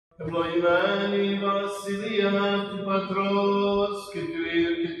Ευλογημένη βασιλεία του Πατρός και του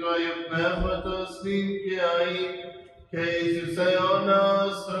Υιού και του Αγίου Πνεύματος νυν και αεί και εις τους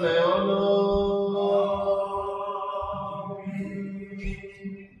αιώνας των αιώνων.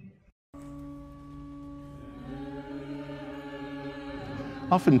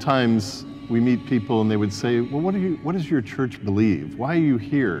 Oftentimes, we meet people and they would say, well, what does your church believe? Why are you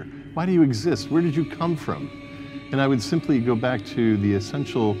here? Why do you exist? Where did you come from? And I would simply go back to the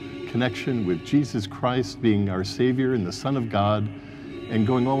essential connection with Jesus Christ being our Savior and the Son of God, and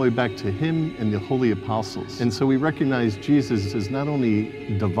going all the way back to Him and the Holy Apostles. And so we recognize Jesus as not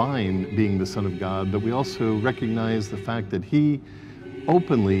only divine, being the Son of God, but we also recognize the fact that He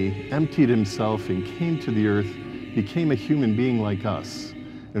openly emptied Himself and came to the earth, became a human being like us,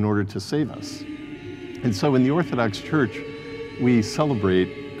 in order to save us. And so in the Orthodox Church, we celebrate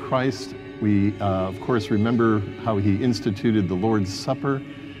Christ. We, of course, remember how He instituted the Lord's Supper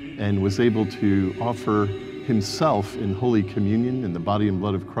and was able to offer Himself in Holy Communion in the body and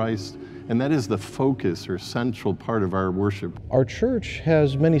blood of Christ. And that is the focus or central part of our worship. Our church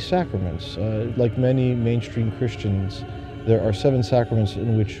has many sacraments. Like many mainstream Christians, there are 7 sacraments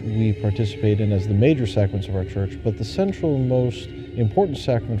in which we participate in as the major sacraments of our church, but the central and most important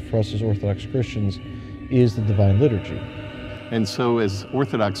sacrament for us as Orthodox Christians is the Divine Liturgy. And so as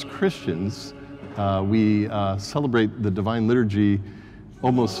Orthodox Christians, we celebrate the Divine Liturgy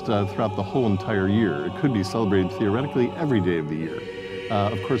almost throughout the whole entire year. It could be celebrated theoretically every day of the year.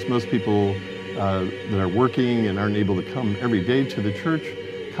 Of course, most people that are working and aren't able to come every day to the church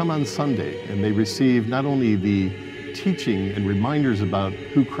come on Sunday, and they receive not only the teaching and reminders about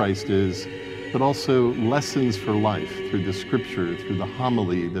who Christ is, but also lessons for life through the scripture, through the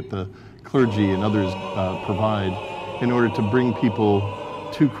homily that the clergy and others provide in order to bring people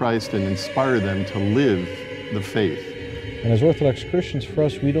to Christ and inspire them to live the faith. And as Orthodox Christians, for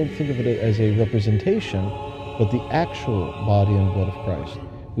us, we don't think of it as a representation, but the actual body and blood of Christ.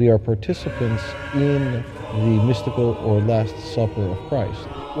 We are participants in the mystical or Last Supper of Christ.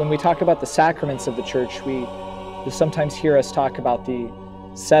 When we talk about the sacraments of the church, you'll sometimes hear us talk about the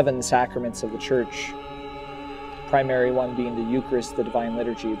 7 sacraments of the church, the primary one being the Eucharist, the Divine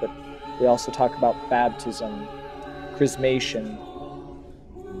Liturgy, but we also talk about baptism, chrismation.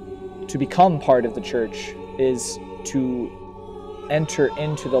 To become part of the church is to enter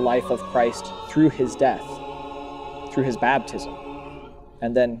into the life of Christ through His death, through His baptism,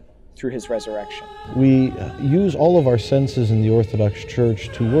 and then through His resurrection. We use all of our senses in the Orthodox Church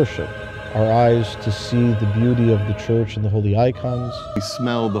to worship. Our eyes to see the beauty of the church and the holy icons. We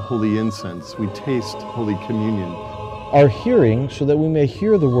smell the holy incense. We taste Holy Communion. Our hearing, so that we may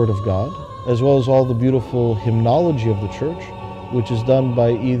hear the Word of God, as well as all the beautiful hymnology of the church, which is done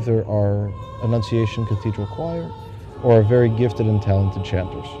by either our Annunciation Cathedral choir or our very gifted and talented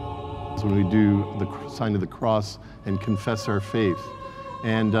chanters. When we do the sign of the cross and confess our faith.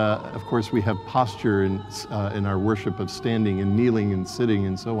 And of course we have posture in our worship of standing and kneeling and sitting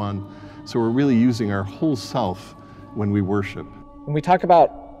and so on. So we're really using our whole self when we worship. When we talk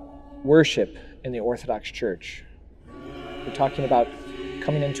about worship in the Orthodox Church, we're talking about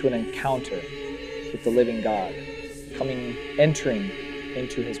coming into an encounter with the living God, entering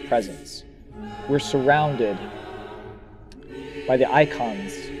into His presence. We're surrounded by the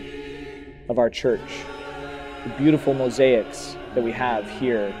icons of our church, the beautiful mosaics that we have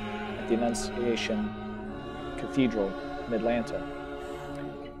here at the Annunciation Cathedral in Atlanta.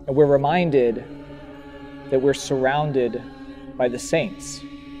 And we're reminded that we're surrounded by the saints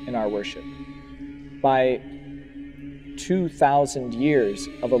in our worship, by 2,000 years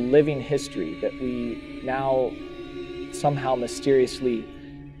of a living history that we now somehow mysteriously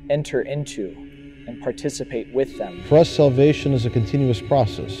enter into and participate with them. For us, salvation is a continuous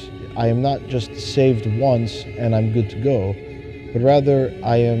process. I am not just saved once and I'm good to go, but rather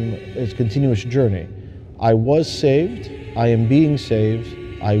it's a continuous journey. I was saved, I am being saved,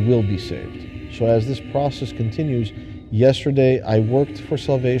 I will be saved. So as this process continues, yesterday I worked for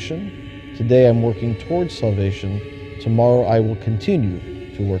salvation, today I'm working towards salvation, tomorrow I will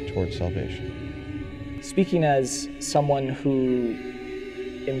continue to work towards salvation. Speaking as someone who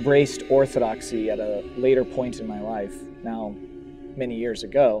embraced Orthodoxy at a later point in my life, now many years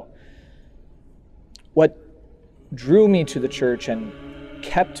ago, what drew me to the church and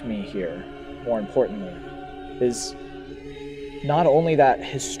kept me here, more importantly, is not only that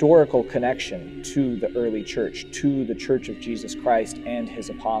historical connection to the early church, to the Church of Jesus Christ and His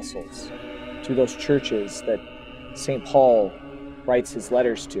apostles, to those churches that St. Paul writes his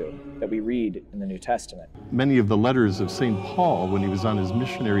letters to, that we read in the New Testament. Many of the letters of St. Paul, when he was on his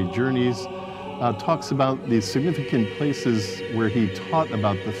missionary journeys, talks about the significant places where he taught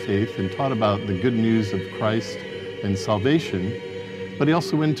about the faith and taught about the good news of Christ and salvation. But he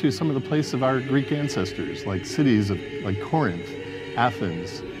also went to some of the places of our Greek ancestors, like cities like Corinth,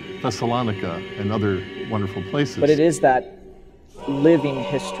 Athens, Thessalonica, and other wonderful places. But it is that living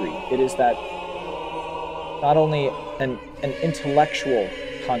history. It is that not only an intellectual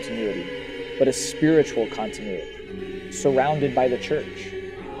continuity, but a spiritual continuity, surrounded by the church.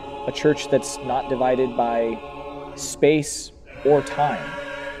 A church that's not divided by space or time.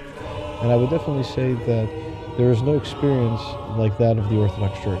 And I would definitely say that there is no experience like that of the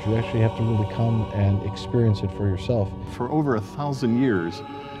Orthodox Church. You actually have to really come and experience it for yourself. For over 1,000 years,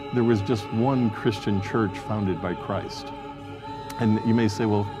 there was just one Christian church founded by Christ. And you may say,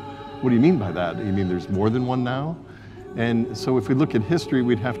 well, what do you mean by that? You mean there's more than one now? And so if we look at history,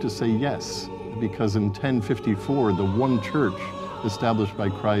 we'd have to say yes, because in 1054, the one church established by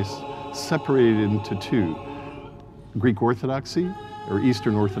Christ separated into two: Greek Orthodoxy, or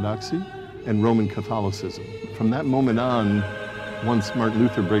Eastern Orthodoxy, and Roman Catholicism. From that moment on, once Martin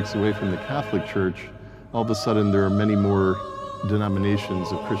Luther breaks away from the Catholic Church, all of a sudden there are many more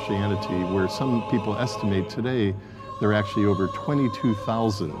denominations of Christianity, where some people estimate today there are actually over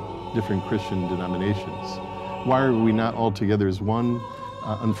 22,000 different Christian denominations. Why are we not all together as one?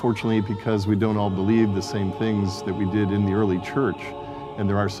 Unfortunately, because we don't all believe the same things that we did in the early church. And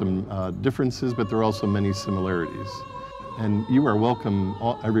there are some differences, but there are also many similarities. And you are welcome,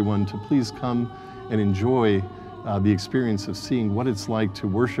 everyone, to please come and enjoy the experience of seeing what it's like to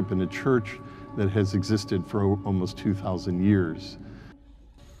worship in a church that has existed for almost 2,000 years.